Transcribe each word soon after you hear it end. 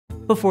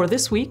Before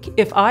this week,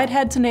 if I'd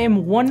had to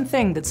name one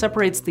thing that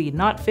separates the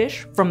not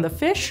fish from the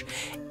fish,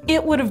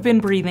 it would have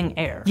been breathing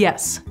air.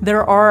 Yes,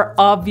 there are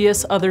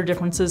obvious other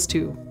differences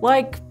too,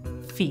 like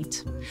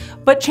feet.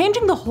 But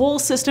changing the whole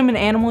system an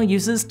animal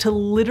uses to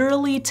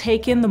literally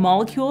take in the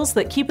molecules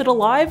that keep it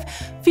alive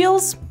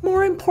feels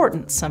more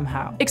important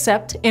somehow.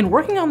 Except, in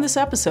working on this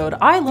episode,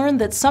 I learned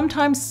that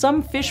sometimes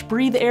some fish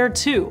breathe air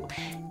too.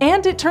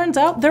 And it turns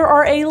out there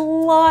are a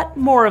lot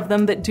more of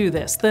them that do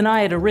this than I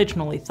had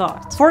originally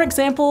thought. For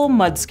example,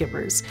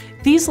 mudskippers.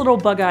 These little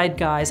bug-eyed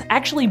guys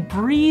actually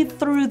breathe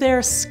through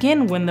their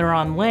skin when they're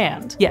on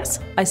land. Yes,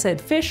 I said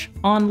fish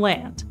on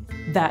land.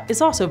 That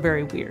is also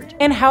very weird.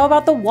 And how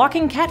about the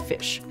walking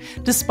catfish?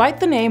 Despite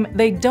the name,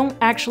 they don't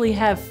actually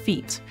have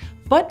feet.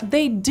 But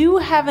they do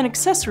have an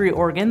accessory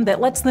organ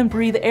that lets them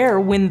breathe air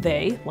when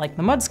they, like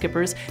the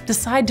mudskippers,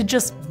 decide to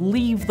just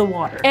leave the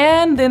water.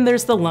 And then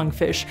there's the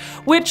lungfish,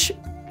 which,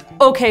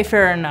 okay,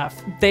 fair enough.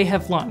 They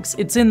have lungs.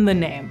 It's in the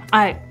name.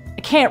 I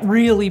can't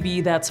really be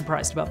that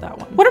surprised about that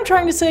one. What I'm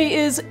trying to say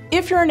is,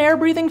 if you're an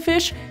air-breathing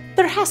fish,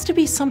 there has to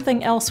be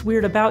something else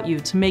weird about you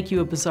to make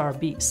you a bizarre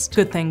beast.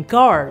 Good thing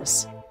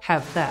gars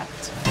have that.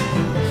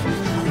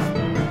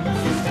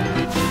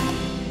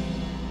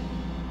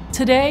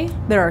 Today,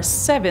 there are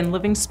 7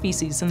 living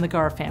species in the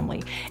gar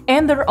family,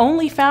 and they're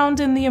only found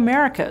in the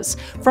Americas,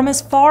 from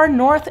as far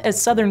north as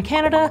southern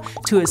Canada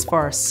to as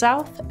far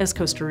south as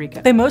Costa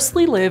Rica. They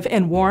mostly live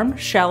in warm,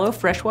 shallow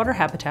freshwater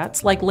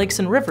habitats like lakes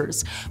and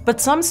rivers, but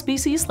some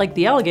species like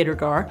the alligator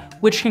gar,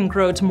 which can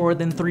grow to more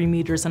than 3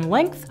 meters in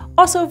length,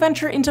 also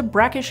venture into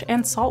brackish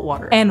and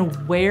saltwater. And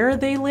where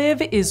they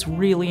live is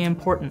really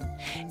important.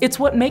 It's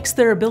what makes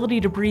their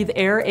ability to breathe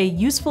air a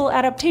useful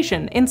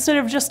adaptation instead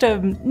of just a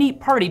neat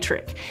party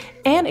trick.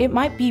 And it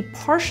might be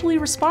partially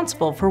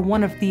responsible for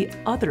one of the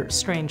other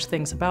strange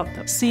things about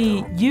them.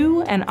 See,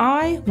 you and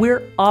I,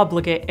 we're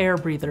obligate air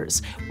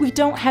breathers. We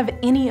don't have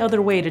any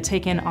other way to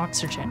take in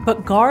oxygen.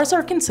 But gars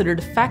are considered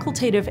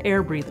facultative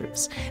air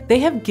breathers. They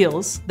have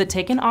gills that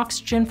take in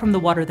oxygen from the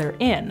water they're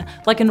in,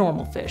 like a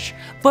normal fish.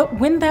 But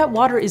when that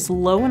water is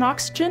low in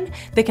oxygen,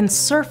 they can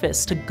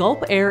surface to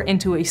gulp air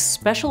into a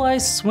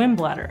specialized swim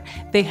bladder.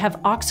 They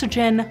have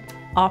oxygen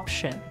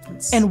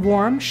options. And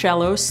warm,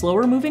 shallow,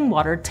 slower-moving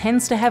water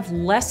tends to have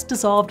less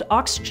dissolved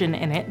oxygen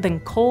in it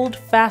than cold,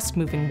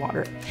 fast-moving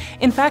water.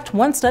 In fact,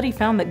 one study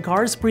found that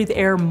gars breathe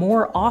air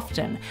more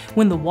often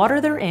when the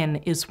water they're in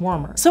is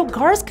warmer. So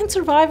gars can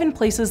survive in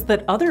places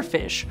that other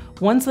fish,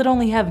 ones that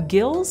only have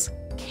gills,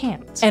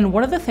 can't. And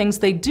one of the things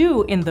they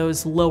do in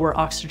those lower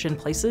oxygen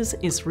places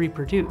is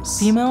reproduce.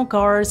 Female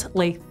gars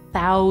lay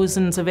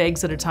thousands of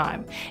eggs at a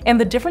time, and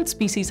the different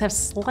species have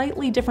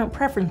slightly different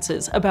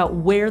preferences about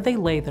where they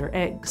lay their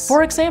eggs.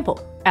 For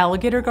example,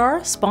 alligator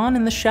gar spawn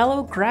in the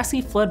shallow,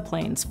 grassy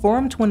floodplains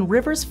formed when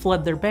rivers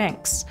flood their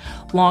banks.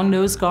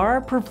 Long-nosed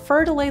gar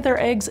prefer to lay their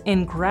eggs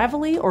in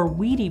gravelly or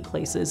weedy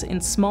places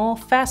in small,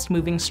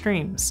 fast-moving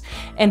streams.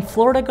 And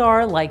Florida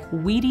gar like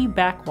weedy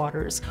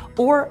backwaters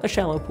or a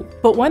shallow pool.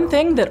 But one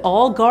thing that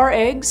all gar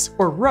eggs,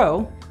 or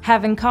roe,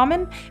 have in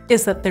common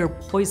is that they're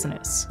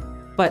poisonous.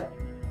 But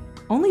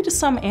only to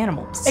some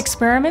animals.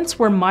 Experiments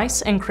where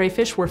mice and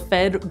crayfish were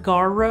fed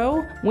gar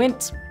roe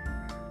went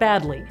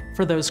badly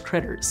for those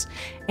critters.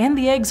 And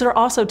the eggs are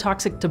also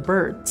toxic to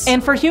birds.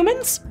 And for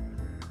humans?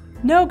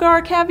 No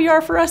gar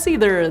caviar for us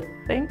either,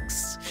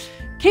 thanks.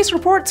 Case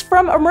reports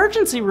from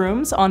emergency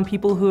rooms on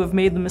people who have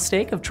made the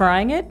mistake of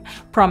trying it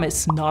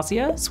promise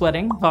nausea,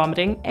 sweating,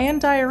 vomiting, and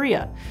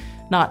diarrhea.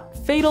 Not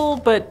fatal,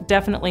 but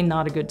definitely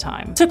not a good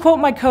time. To quote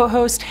my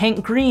co-host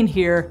Hank Green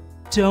here,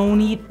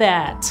 don't eat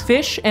that.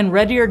 Fish and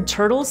red-eared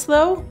turtles,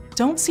 though,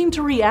 don't seem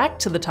to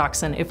react to the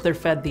toxin if they're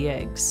fed the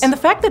eggs. And the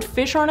fact that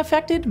fish aren't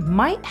affected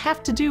might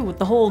have to do with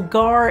the whole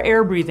gar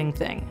air-breathing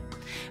thing.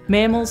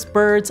 Mammals,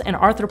 birds, and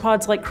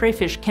arthropods like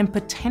crayfish can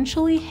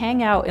potentially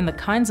hang out in the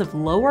kinds of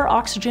lower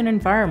oxygen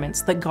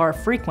environments that gar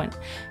frequent,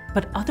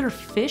 but other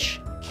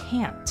fish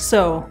can't.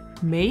 So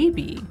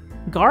maybe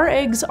gar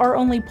eggs are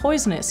only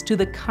poisonous to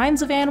the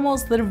kinds of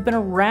animals that have been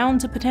around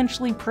to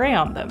potentially prey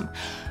on them.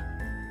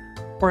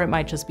 Or it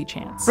might just be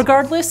chance.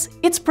 Regardless,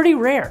 it's pretty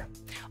rare.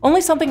 Only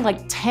something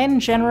like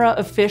 10 genera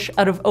of fish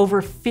out of over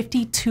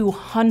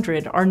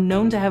 5,200 are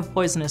known to have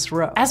poisonous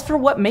roe. As for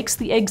what makes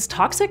the eggs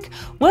toxic,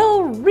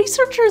 well,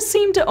 researchers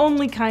seem to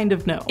only kind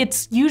of know.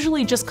 It's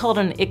usually just called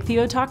an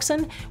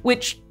ichthyotoxin,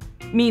 which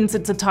means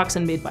it's a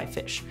toxin made by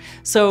fish,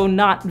 so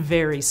not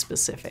very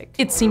specific.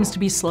 It seems to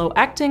be slow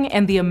acting,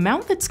 and the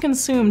amount that's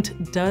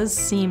consumed does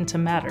seem to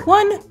matter.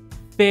 One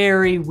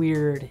very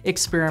weird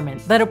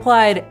experiment that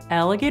applied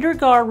alligator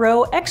gar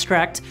roe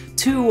extract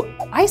to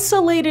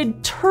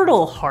isolated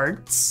turtle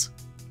hearts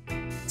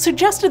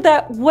suggested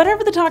that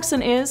whatever the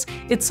toxin is,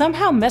 it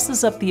somehow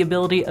messes up the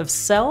ability of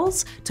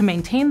cells to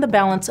maintain the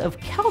balance of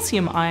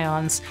calcium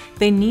ions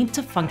they need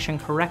to function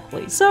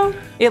correctly. So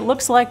it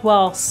looks like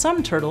while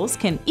some turtles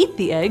can eat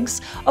the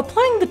eggs,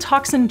 applying the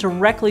toxin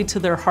directly to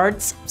their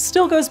hearts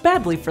still goes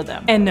badly for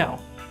them. And no,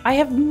 I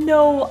have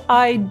no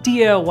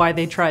idea why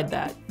they tried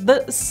that.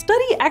 The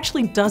study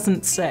actually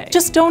doesn't say.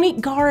 Just don't eat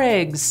gar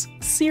eggs.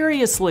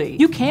 Seriously.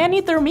 You can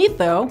eat their meat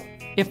though,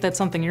 if that's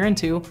something you're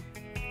into.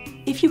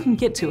 If you can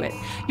get to it.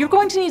 You're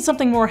going to need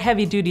something more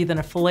heavy duty than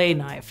a fillet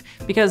knife,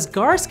 because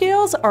gar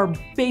scales are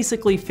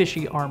basically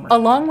fishy armor.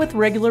 Along with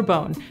regular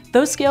bone,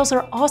 those scales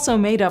are also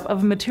made up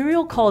of a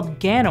material called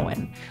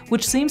ganoin,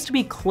 which seems to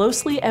be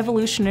closely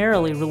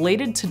evolutionarily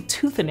related to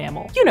tooth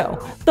enamel. You know,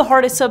 the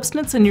hardest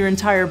substance in your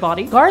entire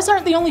body. Gars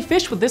aren't the only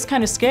fish with this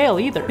kind of scale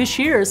either. Fish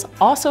ears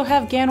also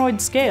have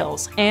ganoid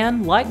scales,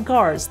 and like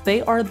gars,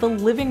 they are the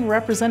living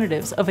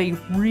representatives of a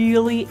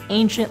really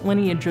ancient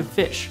lineage of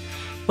fish.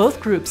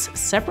 Both groups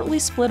separately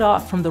split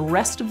off from the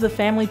rest of the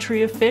family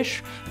tree of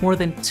fish more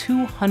than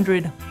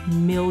 200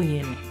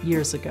 million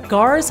years ago.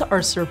 Gars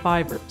are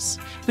survivors.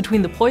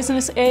 Between the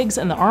poisonous eggs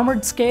and the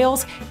armored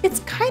scales,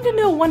 it's kinda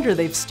no wonder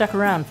they've stuck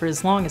around for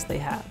as long as they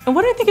have. And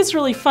what I think is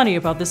really funny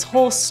about this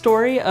whole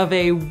story of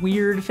a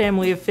weird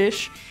family of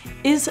fish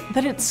is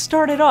that it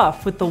started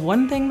off with the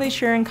one thing they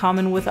share in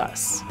common with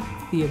us: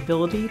 the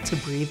ability to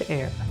breathe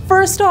air.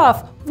 First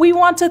off, we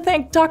want to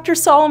thank Dr.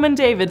 Solomon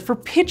David for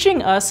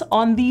pitching us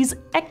on these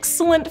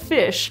excellent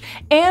fish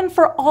and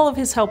for all of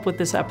his help with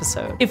this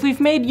episode. If we've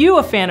made you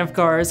a fan of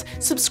gars,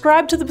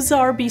 subscribe to the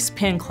Bizarre Beast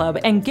Pin Club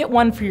and get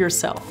one for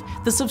yourself.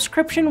 The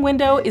subscription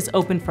window is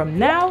open from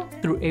now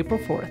through April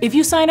 4th. If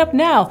you sign up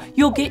now,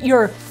 you'll get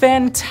your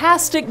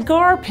fantastic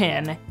gar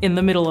pin in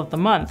the middle of the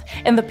month,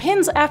 and the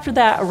pins after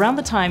that around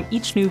the time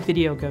each new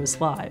video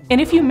goes live.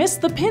 And if you missed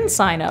the pin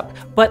sign up,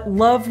 but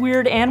love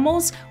weird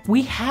animals,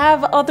 we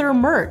have other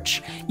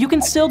merch. You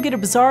can still get a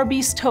Bizarre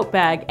Beast tote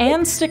bag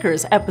and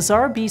stickers at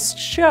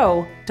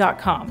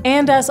bizarrebeastshow.com.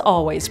 And as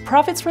always,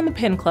 profits from the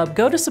Pin Club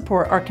go to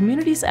support our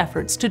community's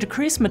efforts to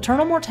decrease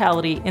maternal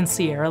mortality in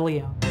Sierra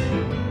Leone.